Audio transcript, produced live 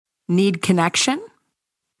Need connection,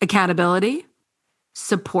 accountability,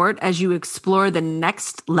 support as you explore the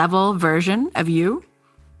next level version of you?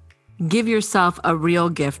 Give yourself a real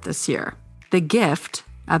gift this year, the gift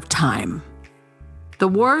of time. The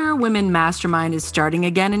Warrior Women Mastermind is starting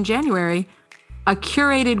again in January, a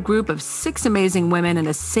curated group of 6 amazing women in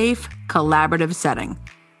a safe, collaborative setting.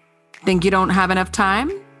 Think you don't have enough time?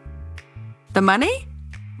 The money?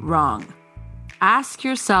 Wrong. Ask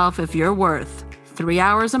yourself if you're worth 3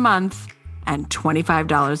 hours a month and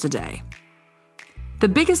 $25 a day. The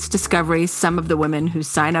biggest discovery some of the women who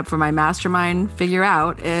sign up for my mastermind figure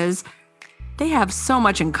out is they have so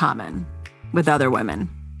much in common with other women,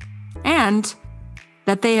 and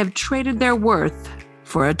that they have traded their worth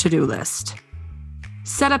for a to-do list.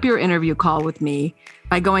 Set up your interview call with me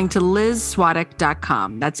by going to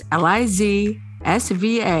lizswatek.com. That's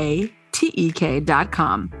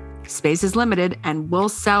LIZSVATEK.com. Space is limited and will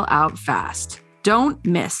sell out fast. Don't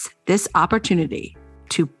miss this opportunity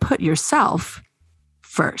to put yourself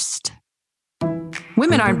first.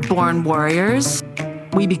 Women aren't born warriors.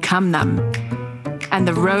 We become them. And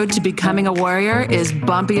the road to becoming a warrior is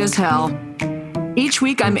bumpy as hell. Each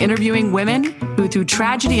week, I'm interviewing women who, through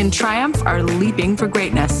tragedy and triumph, are leaping for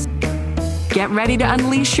greatness. Get ready to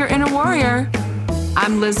unleash your inner warrior.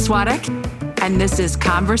 I'm Liz Swatek, and this is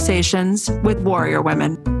Conversations with Warrior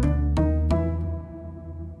Women.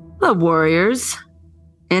 Hello, warriors.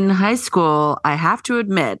 In high school, I have to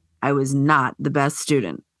admit, I was not the best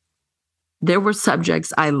student. There were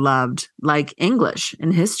subjects I loved, like English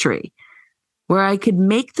and history, where I could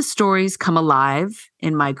make the stories come alive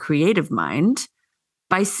in my creative mind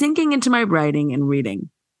by sinking into my writing and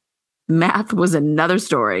reading. Math was another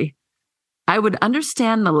story. I would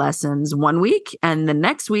understand the lessons one week, and the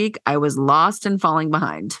next week I was lost and falling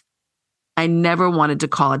behind. I never wanted to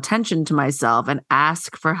call attention to myself and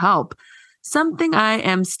ask for help, something I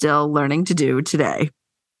am still learning to do today.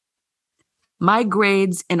 My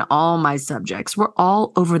grades in all my subjects were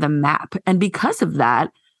all over the map, and because of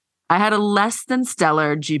that, I had a less than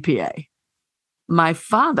stellar GPA. My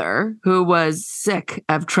father, who was sick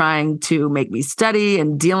of trying to make me study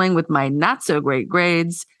and dealing with my not so great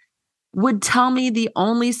grades, would tell me the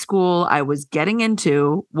only school I was getting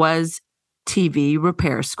into was TV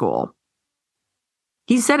repair school.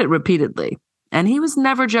 He said it repeatedly, and he was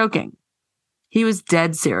never joking. He was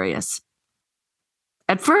dead serious.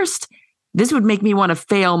 At first, this would make me want to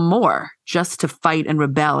fail more just to fight and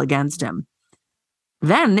rebel against him.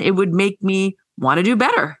 Then it would make me want to do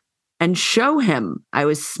better and show him I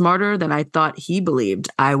was smarter than I thought he believed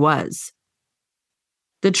I was.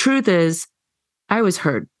 The truth is, I was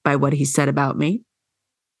hurt by what he said about me.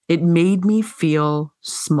 It made me feel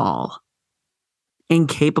small,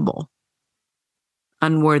 incapable,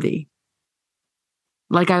 unworthy,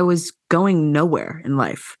 like I was going nowhere in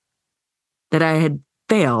life, that I had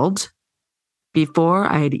failed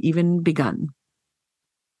before I had even begun.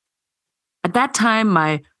 At that time,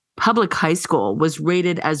 my public high school was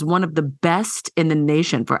rated as one of the best in the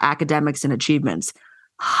nation for academics and achievements.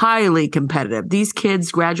 Highly competitive. These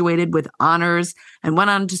kids graduated with honors and went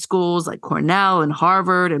on to schools like Cornell and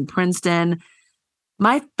Harvard and Princeton.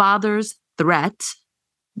 My father's threat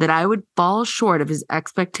that I would fall short of his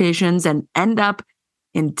expectations and end up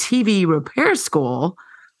in TV repair school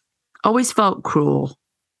always felt cruel.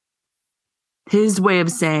 His way of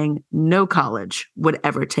saying no college would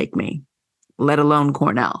ever take me, let alone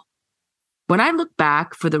Cornell. When I look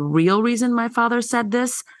back for the real reason my father said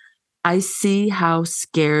this, I see how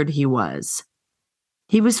scared he was.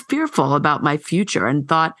 He was fearful about my future and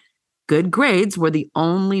thought good grades were the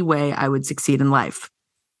only way I would succeed in life.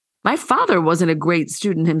 My father wasn't a great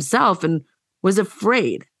student himself and was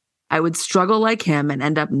afraid I would struggle like him and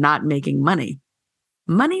end up not making money.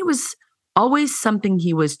 Money was always something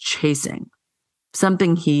he was chasing,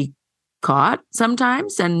 something he caught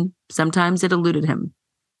sometimes, and sometimes it eluded him.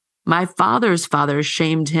 My father's father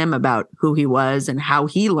shamed him about who he was and how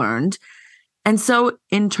he learned, and so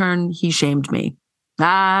in turn, he shamed me.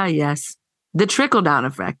 Ah, yes, the trickle-down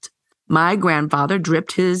effect. My grandfather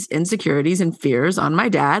dripped his insecurities and fears on my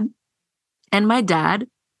dad, and my dad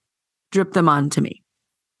dripped them onto me.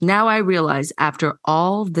 Now I realize after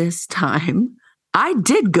all this time, I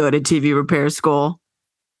did go to TV repair school.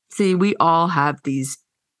 See, we all have these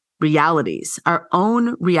realities, our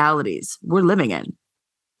own realities we're living in.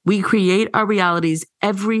 We create our realities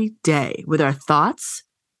every day with our thoughts,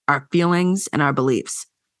 our feelings, and our beliefs.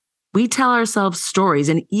 We tell ourselves stories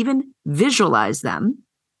and even visualize them,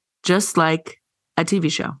 just like a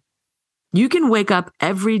TV show. You can wake up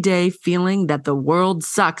every day feeling that the world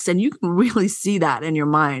sucks, and you can really see that in your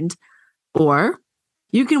mind. Or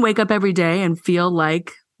you can wake up every day and feel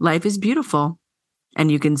like life is beautiful,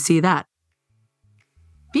 and you can see that.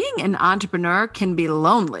 Being an entrepreneur can be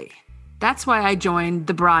lonely. That's why I joined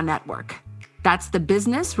the Bra Network. That's the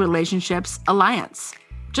Business Relationships Alliance.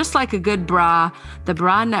 Just like a good bra, the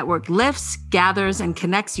Bra Network lifts, gathers, and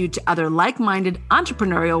connects you to other like-minded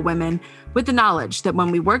entrepreneurial women with the knowledge that when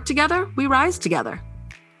we work together, we rise together.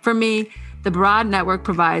 For me, the Bra Network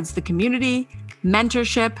provides the community,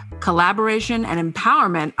 mentorship, collaboration, and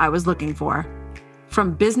empowerment I was looking for.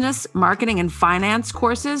 From business, marketing, and finance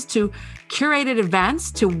courses to curated events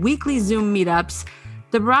to weekly Zoom meetups,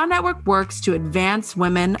 the Bra Network works to advance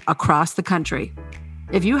women across the country.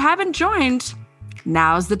 If you haven't joined,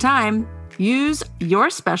 now's the time. Use your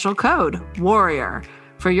special code, WARRIOR,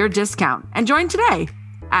 for your discount and join today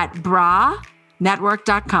at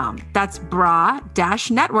branetwork.com. That's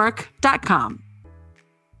bra-network.com.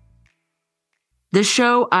 The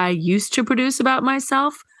show I used to produce about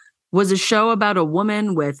myself was a show about a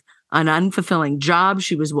woman with an unfulfilling job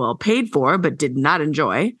she was well paid for but did not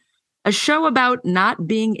enjoy, a show about not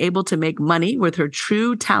being able to make money with her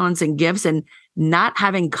true talents and gifts and not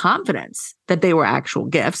having confidence that they were actual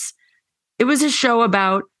gifts. It was a show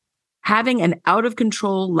about having an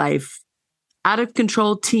out-of-control life,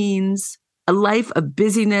 out-of-control teens, a life of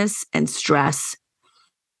busyness and stress.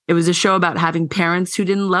 It was a show about having parents who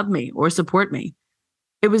didn't love me or support me.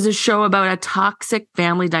 It was a show about a toxic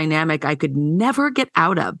family dynamic I could never get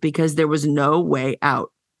out of because there was no way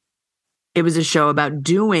out. It was a show about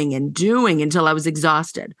doing and doing until I was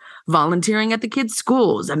exhausted, volunteering at the kids'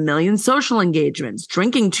 schools, a million social engagements,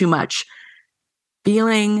 drinking too much,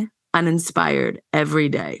 feeling uninspired every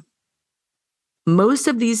day. Most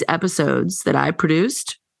of these episodes that I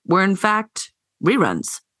produced were, in fact,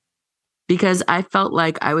 reruns because I felt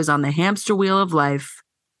like I was on the hamster wheel of life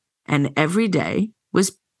and every day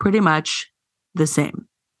was pretty much the same.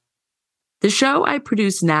 The show I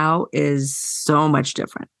produce now is so much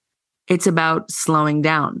different. It's about slowing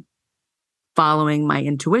down, following my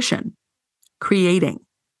intuition, creating,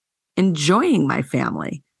 enjoying my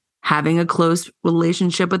family, having a close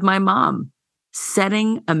relationship with my mom,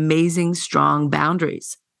 setting amazing, strong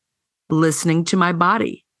boundaries, listening to my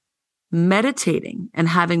body, meditating and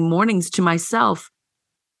having mornings to myself,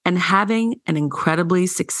 and having an incredibly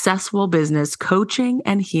successful business coaching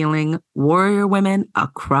and healing warrior women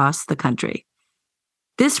across the country.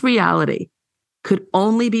 This reality could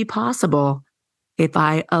only be possible if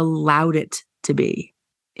I allowed it to be,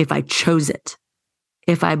 if I chose it,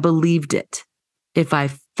 if I believed it, if I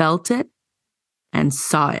felt it and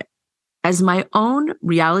saw it. As my own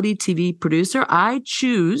reality TV producer, I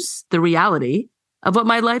choose the reality of what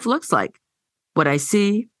my life looks like, what I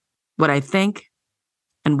see, what I think,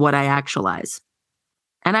 and what I actualize.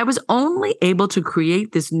 And I was only able to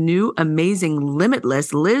create this new, amazing,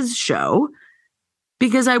 limitless Liz show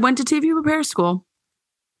because I went to TV repair school.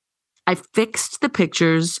 I fixed the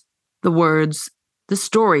pictures, the words, the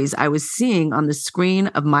stories I was seeing on the screen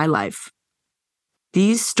of my life.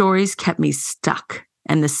 These stories kept me stuck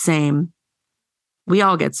and the same. We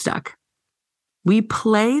all get stuck. We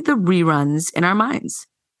play the reruns in our minds.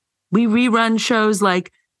 We rerun shows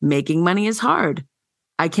like Making Money is Hard,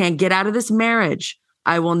 I Can't Get Out of This Marriage,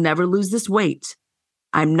 I Will Never Lose This Weight,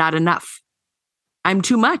 I'm Not Enough, I'm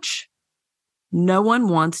Too Much. No one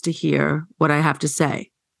wants to hear what I have to say.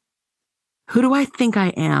 Who do I think I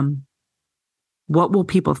am? What will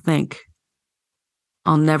people think?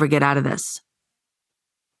 I'll never get out of this.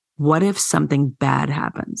 What if something bad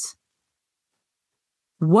happens?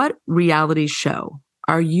 What reality show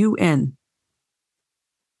are you in?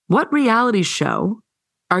 What reality show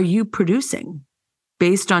are you producing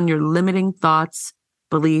based on your limiting thoughts,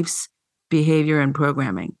 beliefs, behavior, and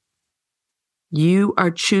programming? You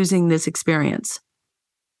are choosing this experience.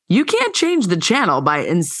 You can't change the channel by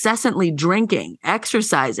incessantly drinking,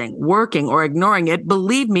 exercising, working, or ignoring it.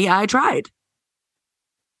 Believe me, I tried.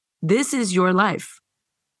 This is your life.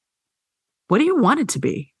 What do you want it to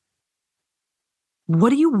be?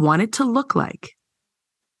 What do you want it to look like?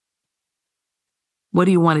 What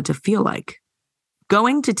do you want it to feel like?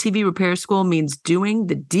 Going to TV repair school means doing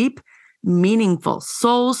the deep, meaningful,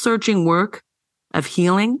 soul-searching work of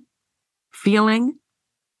healing, feeling,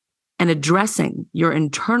 and addressing your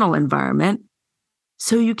internal environment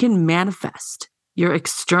so you can manifest your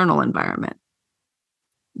external environment.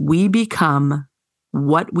 We become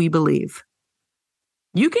what we believe.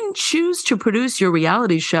 You can choose to produce your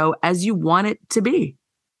reality show as you want it to be,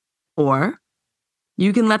 or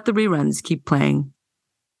you can let the reruns keep playing.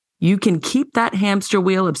 You can keep that hamster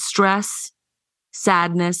wheel of stress,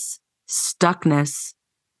 sadness, stuckness,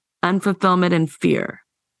 unfulfillment, and fear.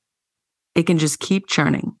 It can just keep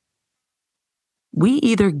churning. We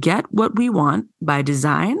either get what we want by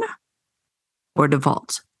design or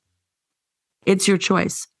default. It's your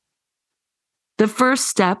choice. The first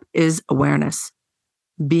step is awareness.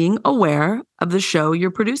 Being aware of the show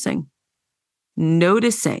you're producing.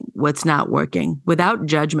 Noticing what's not working without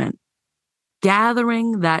judgment.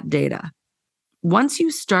 Gathering that data. Once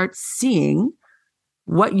you start seeing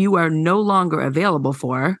what you are no longer available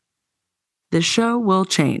for, the show will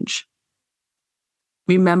change.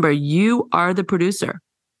 Remember, you are the producer.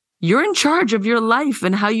 You're in charge of your life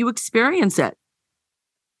and how you experience it.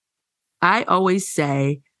 I always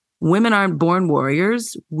say, women aren't born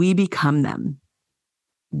warriors, we become them.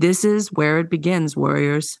 This is where it begins,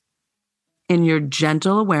 warriors. In your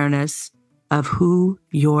gentle awareness of who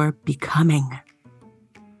you're becoming.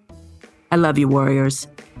 I love you, warriors.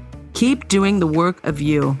 Keep doing the work of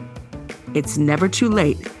you. It's never too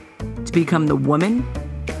late to become the woman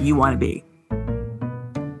you want to be.